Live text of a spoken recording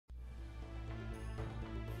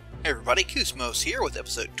Hey everybody, Koosemose here with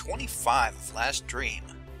episode 25 of Last Dream.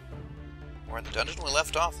 We're in the dungeon we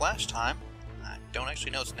left off last time. I don't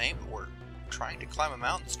actually know its name, but we're trying to climb a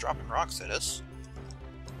mountain that's dropping rocks at us.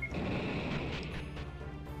 And...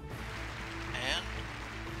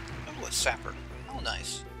 oh, a sapper. Oh,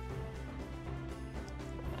 nice.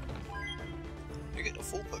 You get a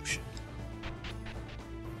full potion.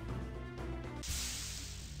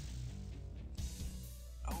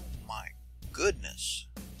 Oh my goodness.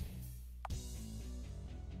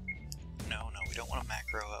 No, we don't want to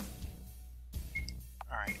macro up.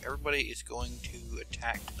 Alright, everybody is going to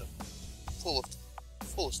attack the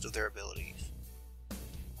fullest of their abilities.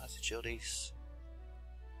 That's agilities.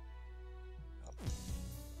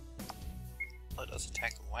 Let us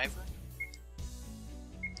attack the wyvern.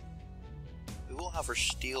 We will have her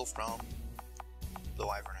steal from the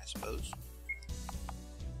wyvern, I suppose.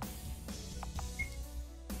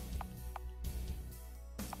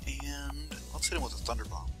 And let's hit him with a thunder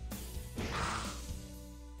bomb.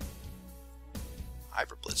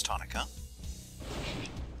 Hyper Blitz tonic, huh?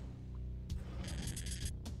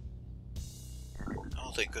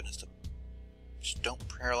 Oh, thank goodness. Just don't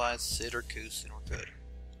paralyze Sid or Koos and we're good.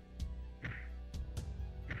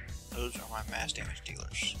 Those are my mass damage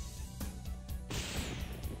dealers.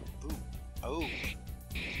 Ooh. Oh.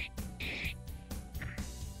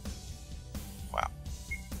 Wow.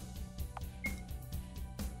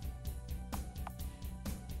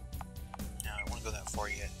 Now, I don't want to go that far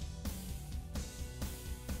yet.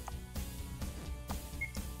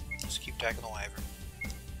 Just keep attacking the wyvern.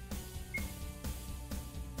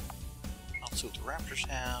 I'll see what the raptors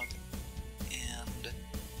have. And...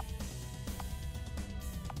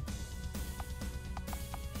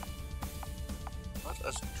 let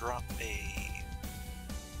us drop a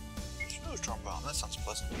snowstorm bomb. That sounds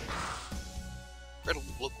pleasant. Better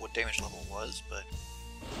look what damage level it was, but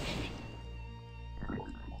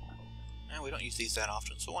we don't use these that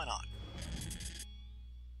often, so why not?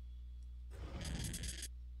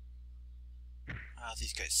 Ah,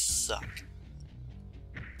 these guys suck.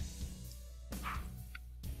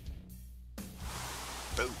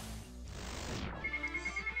 Boom.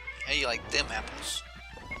 How do you like them apples?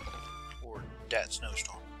 Or that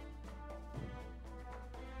snowstorm?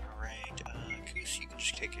 Alright, Koos, you can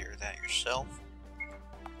just take care of that yourself.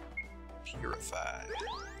 Purify.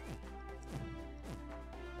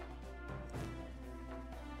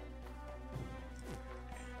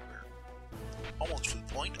 Almost to the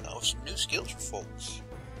point of some new skills for folks.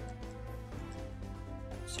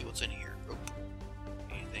 Let's see what's in here. Rope.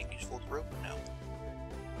 Anything useful with rope? No.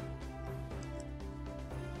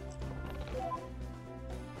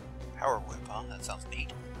 Power whip, huh? That sounds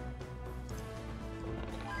neat.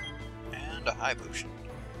 And a high potion.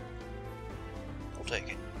 We'll take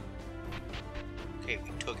it. Okay, we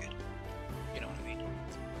took it. You know what I mean.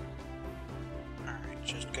 Alright,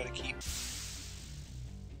 just gotta keep...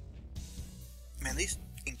 man, these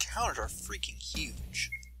encounters are freaking huge.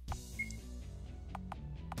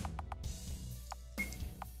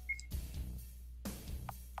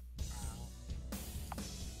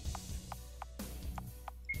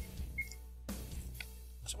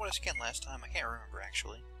 That's what I scanned last time. I can't remember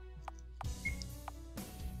actually.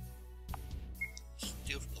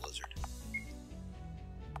 Steal from the lizard.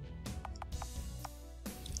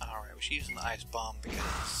 Alright, we should use an ice bomb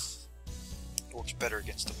because it works better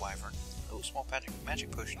against the wyvern. Oh, small magic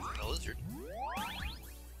potion from the lizard.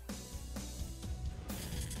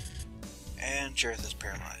 And Jareth is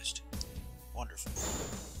paralyzed. Wonderful.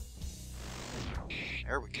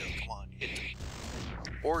 There we go, come on, hit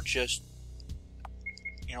them. Or just...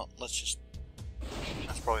 you know, let's just...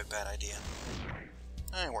 that's probably a bad idea.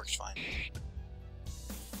 It works fine.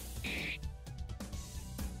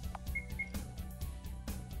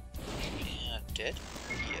 And dead?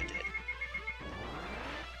 Yeah, dead.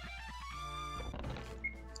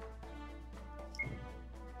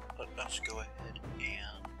 Let's go ahead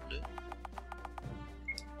and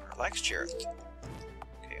relax Jareth.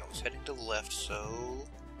 Okay, I was heading to the left, so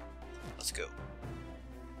let's go.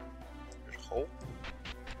 There's a hole.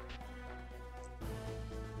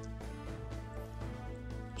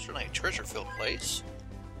 Certainly a treasure-filled place.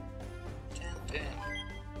 10.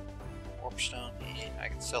 Warpstone. I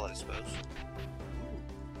can sell it, I suppose. Ooh.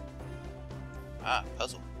 Ah,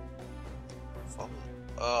 puzzle. Follow.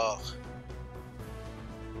 Ugh.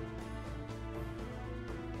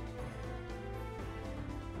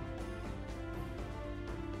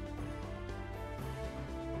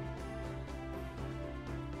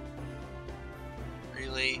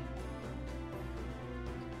 Really?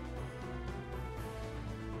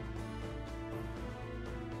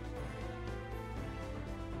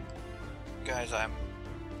 Guys, I'm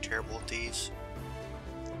terrible at these.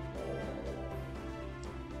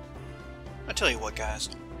 I tell you what, guys,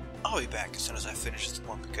 I'll be back as soon as I finish this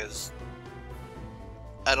one because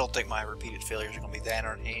I don't think my repeated failures are going to be that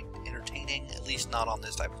entertaining, at least not on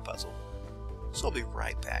this type of puzzle. So I'll be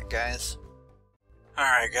right back, guys.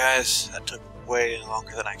 Alright, guys, that took way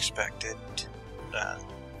longer than I expected. I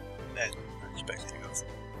expected to go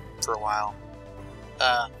for a while.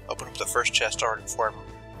 Open up the first chest already before I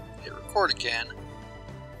hit record again.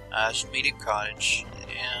 It's medium cottage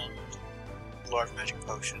and large magic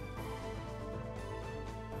potion.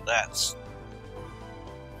 That's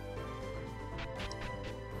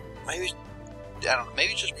maybe, I don't know,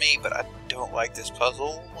 maybe it's just me, but I don't like this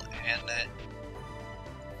puzzle, and that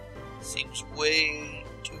seems way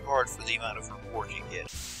too hard for the amount of rewards you get.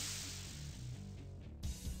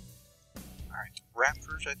 Alright, the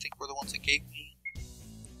raptors I think were the ones that gave me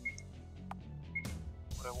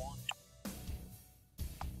what I want.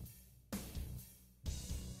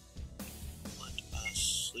 Let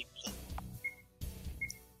us sleep them.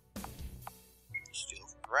 Steal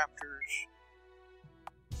from the raptors.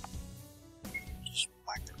 Just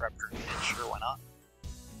whack the raptor in, sure, why not?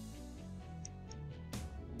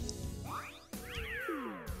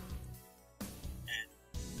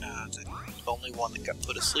 And the only one that got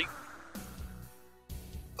put asleep.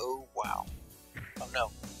 Oh wow. Oh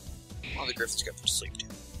no. One of the griffins got put to sleep too.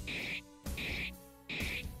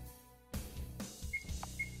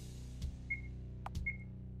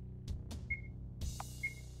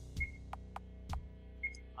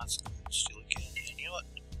 Let's steal again. And you know what?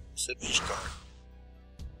 Citrus card.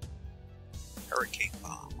 Hurricane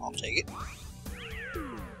bomb. I'll take it.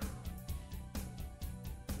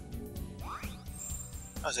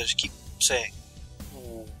 As I just keep saying,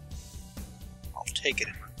 ooh, I'll take it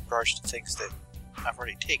in regards to things that I've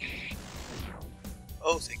already taken.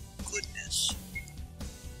 Oh, thank goodness.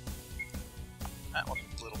 That was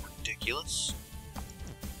a little ridiculous.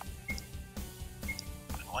 I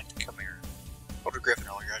don't like to come here. Older Griffin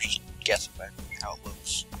earlier, I was just guessing back how it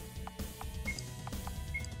looks.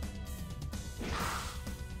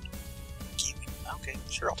 Okay,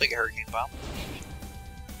 sure, I'll take a hurricane bomb.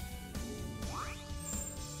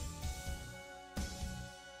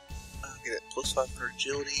 Okay, that plus 500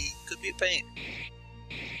 agility could be a pain.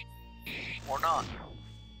 Or not.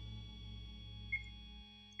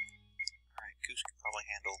 Alright, Koos can probably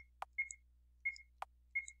handle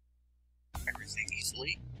everything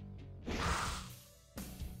easily.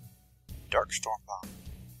 Dark Storm Bomb.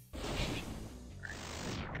 Alright.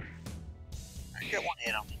 I got one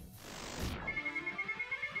hit on me.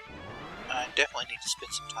 I definitely need to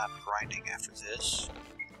spend some time grinding after this.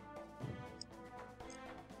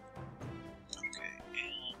 Okay,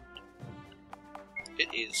 and it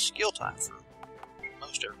is skill time for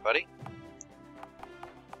most everybody.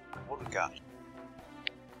 What do we got?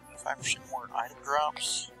 5% more item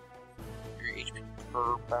drops. Your HP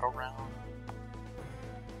per battle round.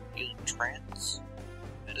 Healing trance.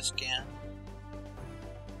 Metascan.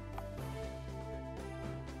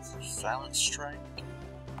 Silent strike.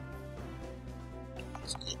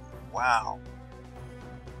 Wow.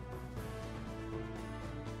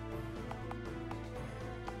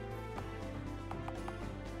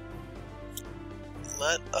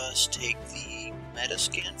 Let us take the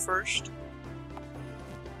Metascan first.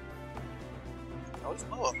 What does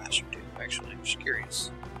Moa Master do? Actually, I'm just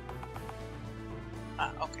curious.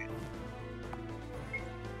 Ah, okay.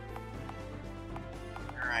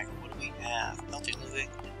 Alright, what do we have? Melting Living,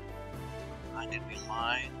 9 enemy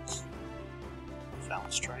lines,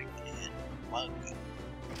 Silent Strike, and Mug.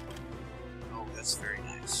 Oh, that's very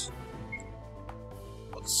nice.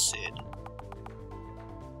 What's Sid?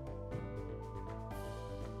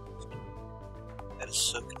 That is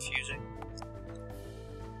so confusing.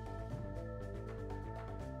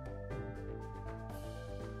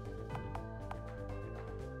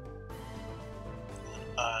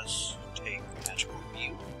 Let us take Magical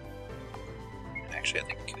View. Actually, I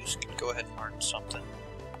think Koos can go ahead and learn something.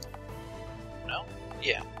 No?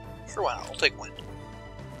 Yeah. Sure, why not? I'll take Wind.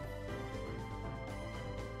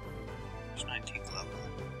 It's 19th level.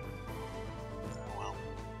 Oh well.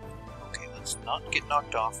 Okay, let's not get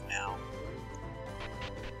knocked off now.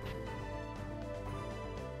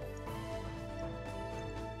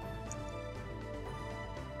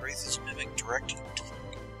 Wraith's Mimic directed to...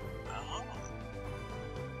 Oh.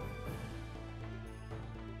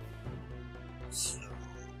 So...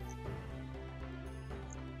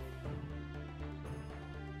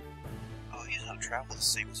 Oh, he does not travel the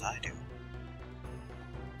same as I do.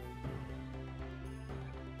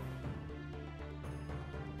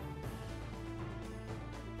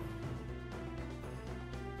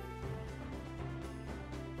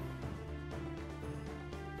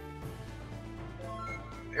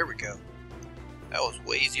 There we go. That was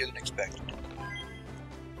way easier than expected.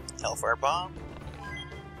 Hellfire Bomb.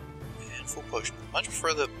 And full potion. Much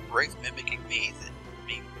prefer the Wraith mimicking me than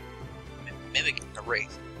me mimicking the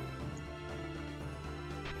Wraith.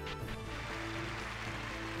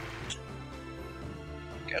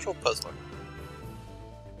 Casual Puzzler.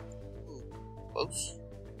 Ooh, close.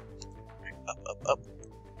 Right, up, up, up.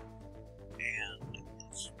 And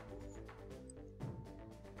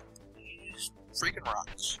these freaking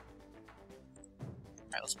rocks.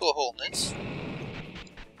 Alright, let's blow a hole in this.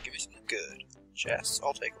 Give me something good. Chests,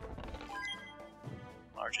 I'll take them.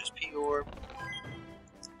 Large SP orb.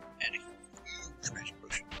 And a huge magic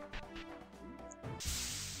potion.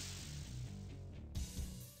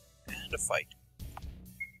 And a fight.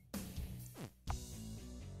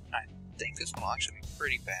 I think this one will actually be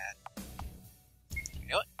pretty bad. You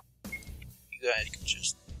know what? You guys can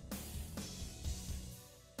just...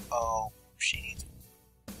 Oh, she needs it.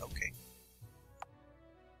 Okay.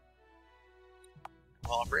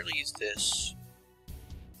 Well, I'll barely use this.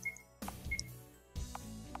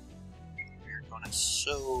 We're gonna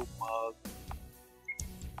so mug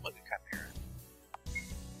the Chimera.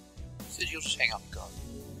 Said you'll just hang on the guard.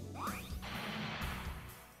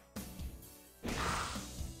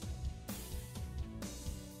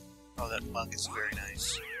 Oh, that mug is very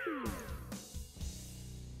nice.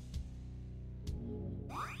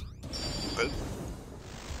 Boom.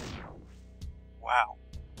 Wow.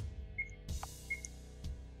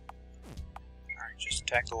 Alright, just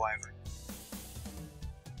attack the wyvern.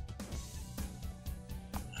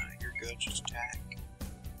 You're good, just attack.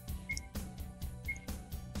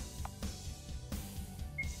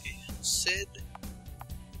 And Sid,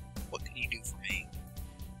 what can you do for me?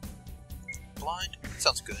 Blind?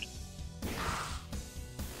 Sounds good.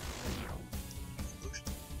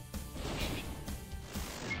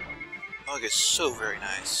 Mug is so very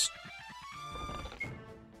nice.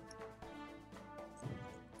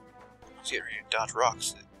 Let's get ready to dodge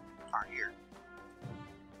rocks that aren't here.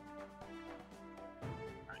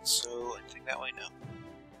 Alright, so anything that way? No.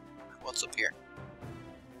 What's up here?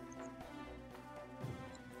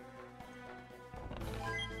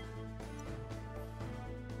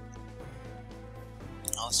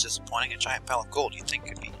 Oh, that's disappointing. A giant pile of gold you'd think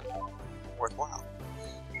could be worthwhile.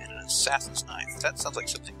 And an assassin's knife. That sounds like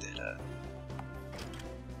something that, oh.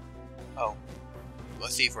 Well, a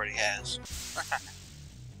thief already has.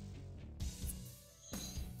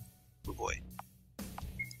 Oh boy.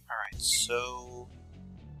 Alright, so...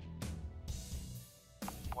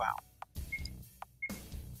 Wow.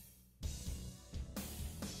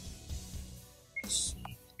 Let's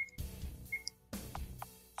see.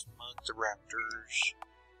 Let's mug the raptors.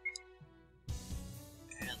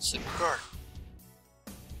 And sit guard.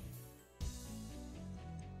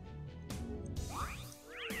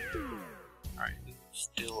 Alright, who's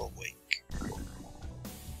still awake?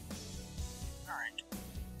 Alright.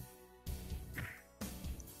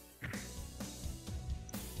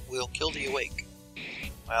 We'll kill the awake.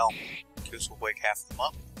 Well, Koos will wake half of them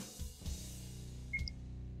up.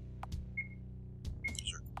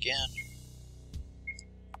 Berserk again.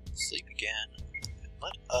 Sleep again. And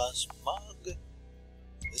let us mug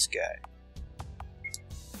this guy.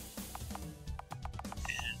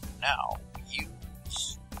 And now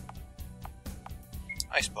use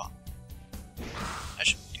Ice Bomb. That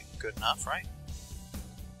should do good enough, right?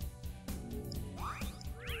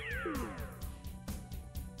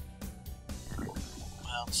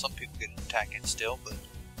 Well, some people get an attack in still, but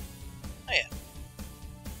oh yeah.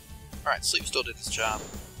 Alright, Sleep still did his job.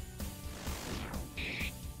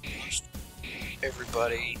 Most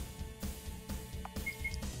everybody.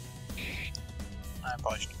 I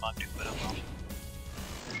probably should have mugged him, but oh well.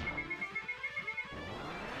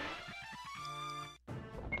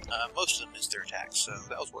 Most of them missed their attacks, so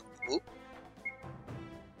that was working. Whoop.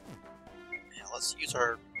 Yeah, let's use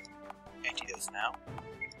our antidotes now.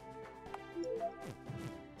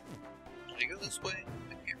 Did he go this way?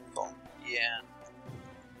 I can't recall. Yeah.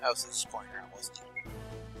 That was disappointing, wasn't it?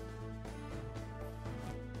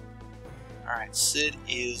 Alright, Sid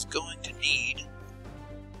is going to need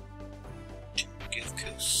to give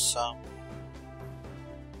Koos some...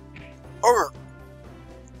 Or!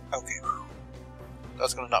 Okay.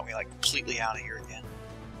 That's gonna knock me like completely out of here again.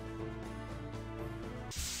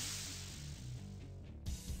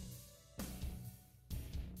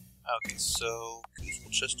 Okay, so Koos will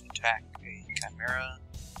just attack a Chimera.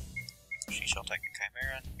 She shall attack a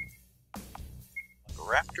Chimera. Like a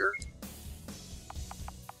Raptor.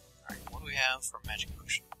 Alright, what do we have for magic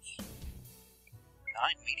potions? 9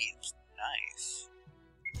 mediums. Nice.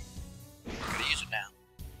 I'm gonna use it now.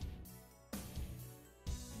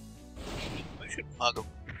 We should mug a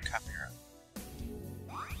chimera.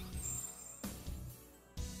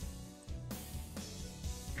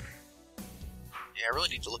 Yeah, I really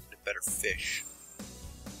need to look into better fish.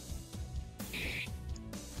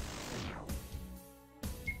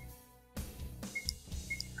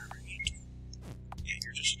 Alright. Yeah,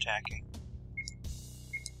 you're just attacking.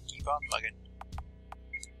 Keep on mugging.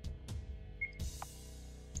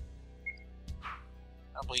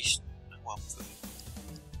 At least, well, food.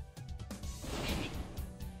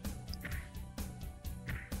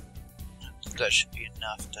 That should be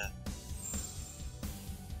enough to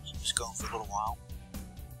keep us going for a little while.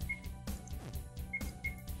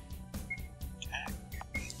 Attack,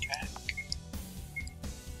 attack.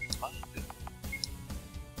 Mug.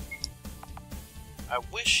 I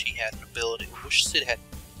wish he had an ability. I wish Sid had.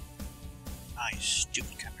 Ah, you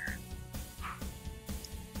stupid chimera.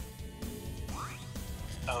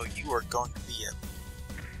 Oh, you are going to be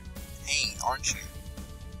a pain, aren't you?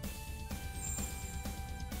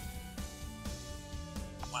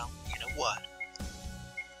 Well, you know what?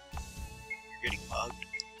 You're getting mugged.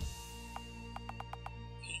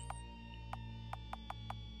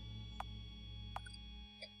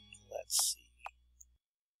 Let's see.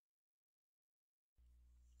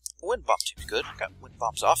 Wind bomb seems good. I got wind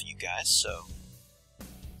bombs off you guys, so.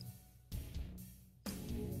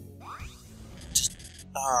 Just.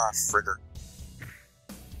 Frigger.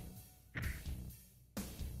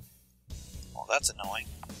 Well, that's annoying.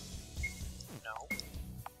 No.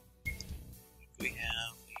 We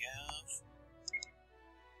have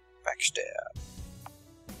backstab.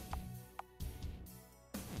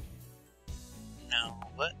 Now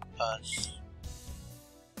let us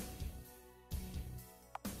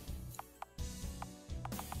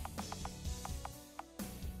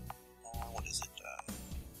what is it?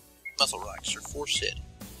 Muscle relaxer for Sid.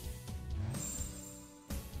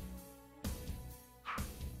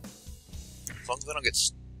 As long as I don't get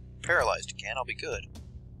paralyzed again, I'll be good.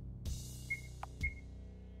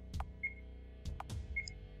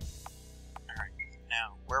 Alright,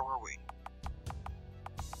 now, where were we?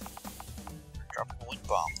 We're dropping a wind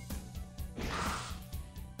bomb.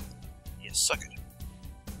 Yeah, suck it.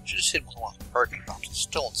 Should just hit him with one of the hurricane bombs. I've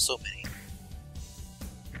stolen so many.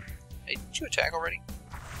 Hey, did you attack already?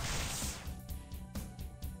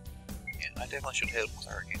 Yeah, I definitely should hit him with a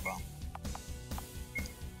hurricane bomb.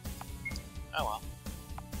 Oh well.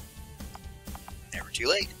 Never too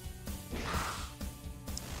late.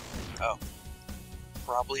 Oh.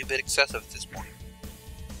 Probably a bit excessive at this point.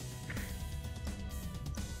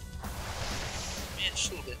 Yeah,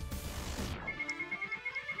 just a little bit.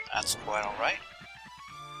 That's quite alright.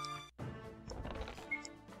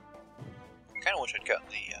 Kinda wish I'd gotten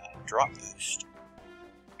the drop boost.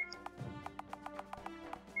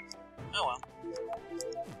 Oh well.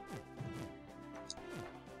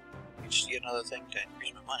 Just get another thing to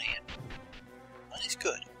increase my money, and money's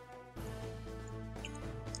good.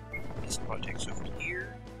 This probably takes over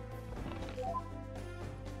here.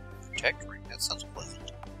 Protect ring, that sounds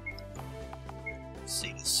pleasant. Let's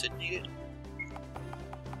see, does Sid need it?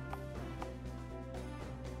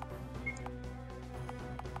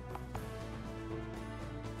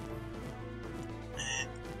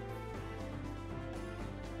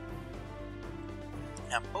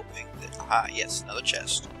 I'm hoping that. Ah, yes, another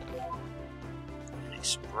chest. And a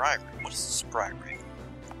spry ring. What is a spry ring?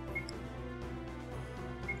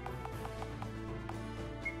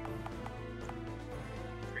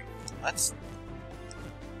 That's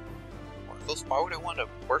worthless. Why would I want a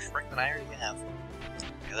worse ring than I already have?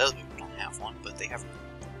 Yeah, those people don't have one, but they have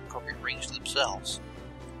appropriate rings to themselves.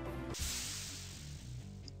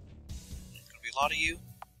 There's gonna be a lot of you?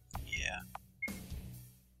 Yeah.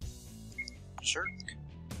 Sure.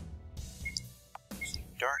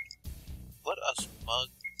 Darn. Let us mug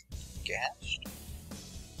Gast.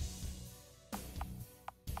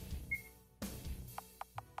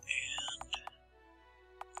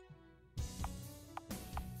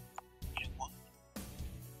 And you know what?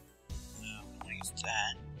 No, I don't want to use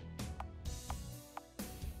that.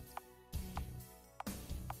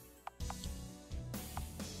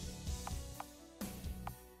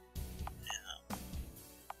 Now,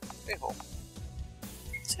 okay, well,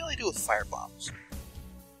 let's see how they do with fire bombs.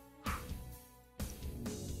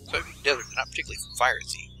 So they're not particularly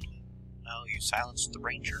fire-y. No, you silenced the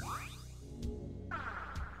ranger.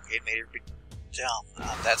 Okay, made everybody dumb.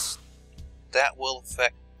 That will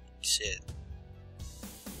affect Sid.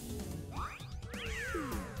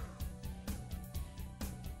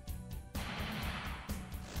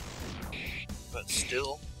 But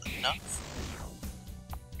still enough.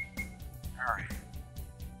 Alright.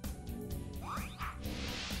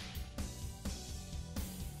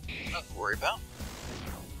 worry about.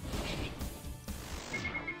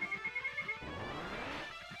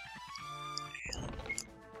 And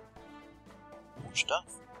more stuff.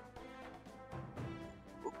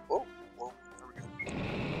 Whoa, whoa, whoa, there we go.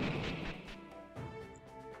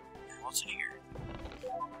 What's in here?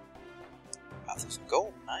 5,000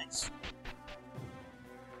 gold, nice.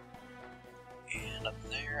 And up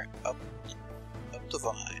there, up the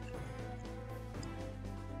vine.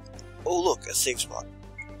 Oh look, a safe spot.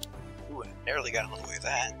 Ooh, I narrowly got out of the way of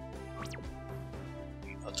that.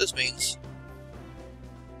 You know what this means?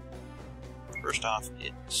 First off,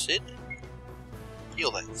 it should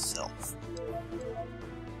heal itself.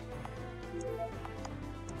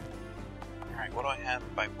 Alright, what do I have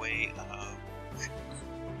by way of...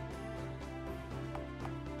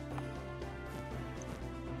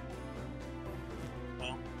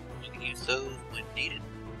 Well, we can use those when needed.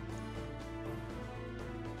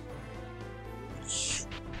 Which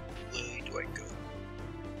way do I go?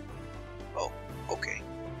 Oh, okay.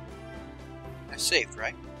 I saved,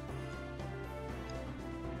 right?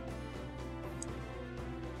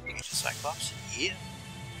 Engage the Cyclops? Yeah.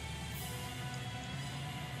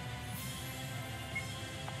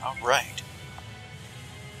 Alright.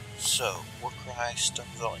 So, Warcry, stun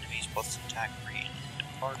with all enemies, plus attack range into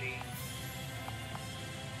party.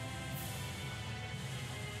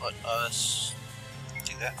 Let us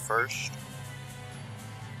do that first.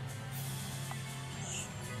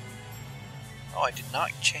 Oh, I did not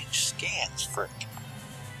change scans, frick.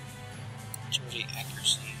 Agility,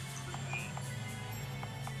 accuracy, improving.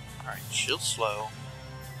 Alright, shield slow.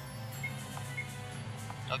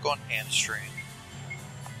 I'll go on hamstring.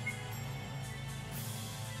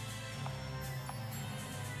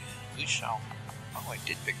 And we shall. Oh, I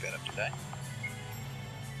did pick that up, did I?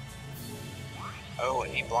 Oh,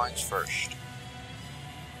 and he blinds first.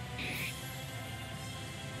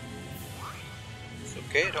 It's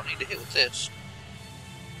okay, I don't need to hit with this.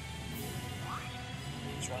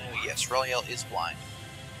 Yes, Reliel is blind.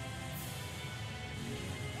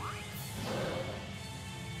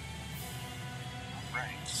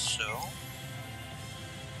 Alright, so...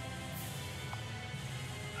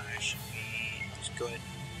 I should be... Just go ahead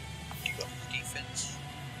and keep up the defense.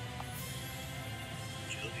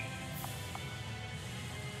 Agility.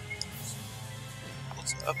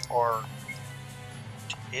 Let's up our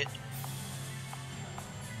hit.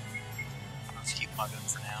 Let's keep my gun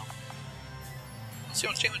for now. Let's see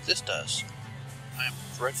how much damage this does. I am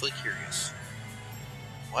dreadfully curious.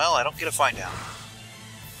 Well, I don't get to find out.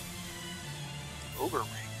 Ogre ring,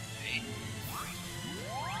 eh?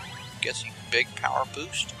 Guessing big power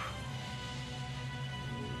boost.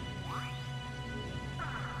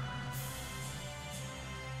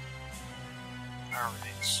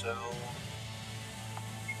 Alright, so...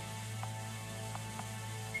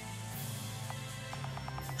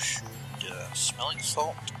 should smelling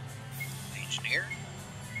salt, engineer,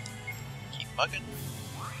 keep mugging.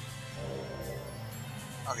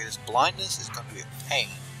 Okay, this blindness is going to be a pain.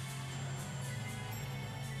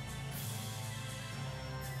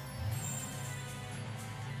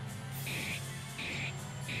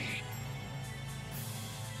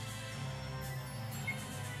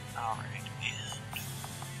 Alright, and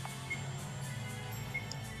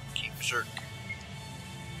keep berserk.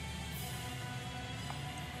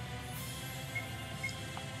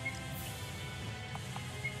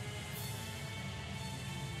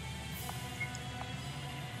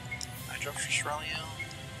 Drop for Reliel.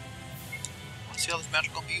 Let's see how this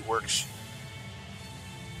magical beat works.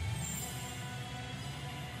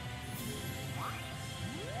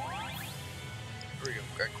 Here we go,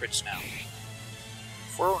 got crits now.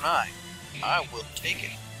 409. I will take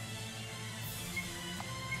it.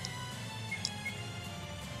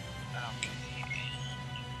 Okay,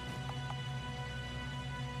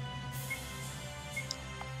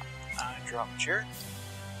 and I drop Jared.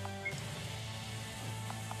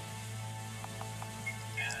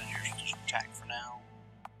 Attack for now.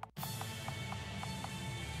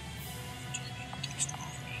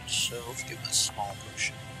 So let's give him a small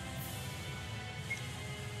potion.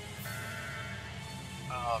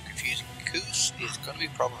 Confusing Koos is going to be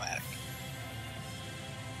problematic.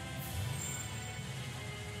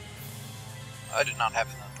 I did not have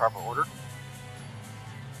it in the proper order.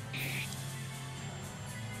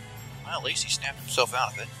 Well, at least he snapped himself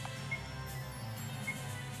out of it.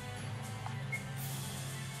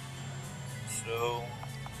 So,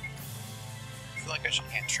 I feel like I should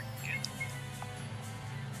hamstring again.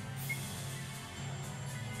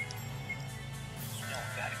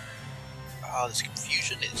 Oh, this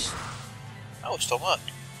confusion is... Oh, it's still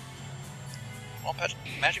mugged. Well,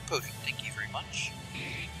 magic potion, thank you very much.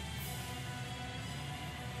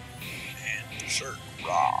 berserk.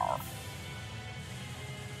 Rawr.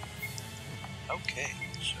 Okay,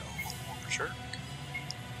 so more berserk.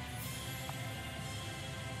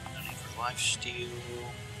 No need for lifesteal.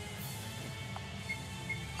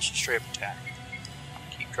 Let's just straight up attack.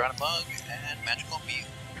 Keep trying to mug, and magical imbue.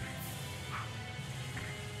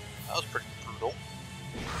 That was pretty brutal.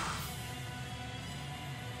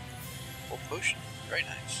 Full potion, very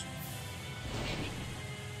nice.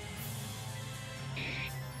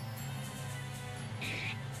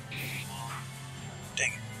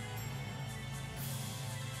 Dang it.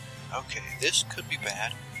 Okay, this could be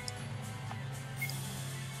bad.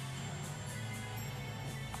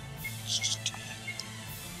 Let's just attack.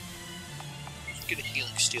 Let's get a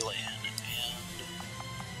healing steal in and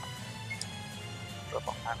drop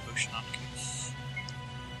a high potion on Koos.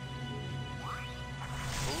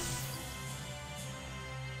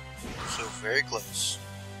 So very close.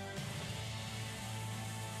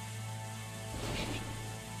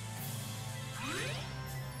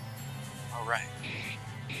 Alright.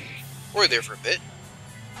 We're there for a bit.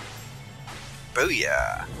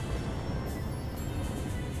 Booyah!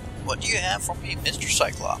 What do you have for me, Mr.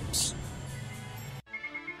 Cyclops?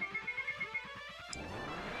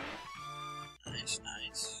 Nice,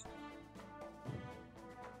 nice.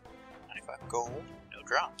 95 gold, no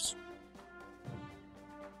drops.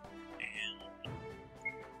 And...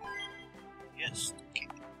 yes, okay.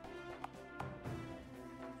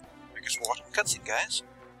 I guess we're watching a cutscene, guys.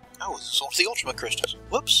 Oh, this is one of the Ultimate Crystals.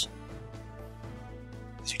 Whoops!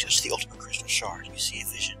 As you touch the Ultimate Crystal shard, you see a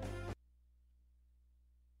vision.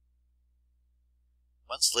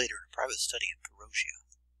 Months later, in a private study in Perosia.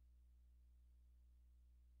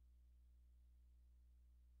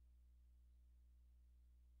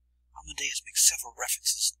 Amadeus makes several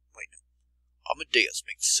references to the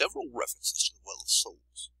Well of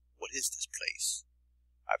Souls. What is this place?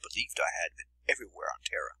 I believed I had been everywhere on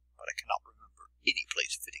Terra, but I cannot remember any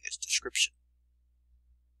place fitting its description.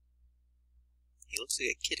 He looks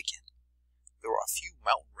like a kid again. There are a few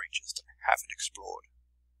mountain ranges that I haven't explored.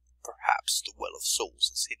 Perhaps the Well of Souls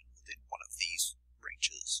is hidden within one of these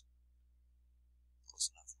ranges. Close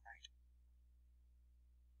enough, right?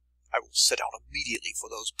 I will set out immediately for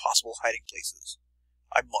those possible hiding places.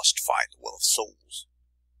 I must find the Well of Souls.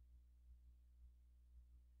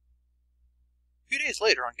 A few days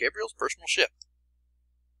later, on Gabriel's personal ship.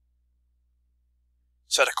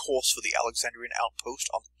 Set a course for the Alexandrian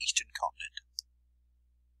outpost on the eastern continent.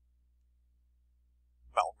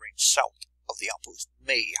 Mountain range south of the outpost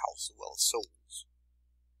may house the Well of Souls.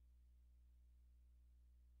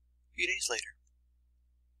 A few days later.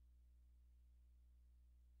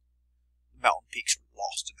 The mountain peaks are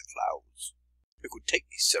lost in the clouds. It would take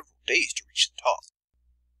me several days to reach the top.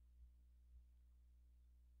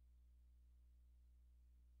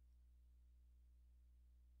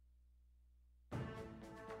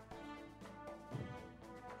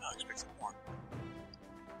 I expected more.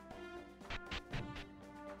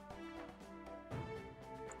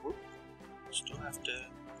 Whoop. Still have to...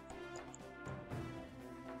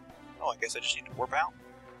 oh, I guess I just need to warp out.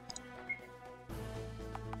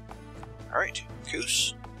 Alright,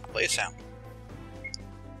 Koos, play a sound.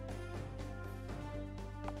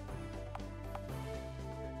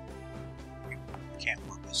 Can't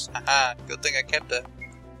warp this. Haha, good thing I kept a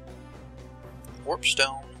warp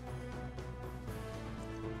stone.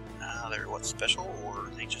 They're what, special, or are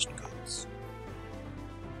they just goods?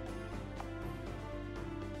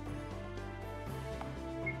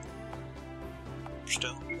 Warp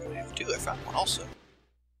stone, I have two, I found one also.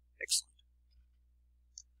 Excellent.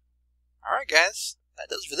 Alright guys, that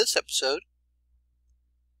does it for this episode.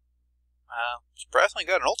 Surprisingly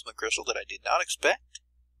got an ultimate crystal that I did not expect.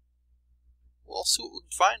 We'll see what we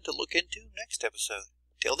can find to look into next episode.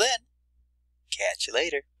 Till then, catch you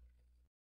later.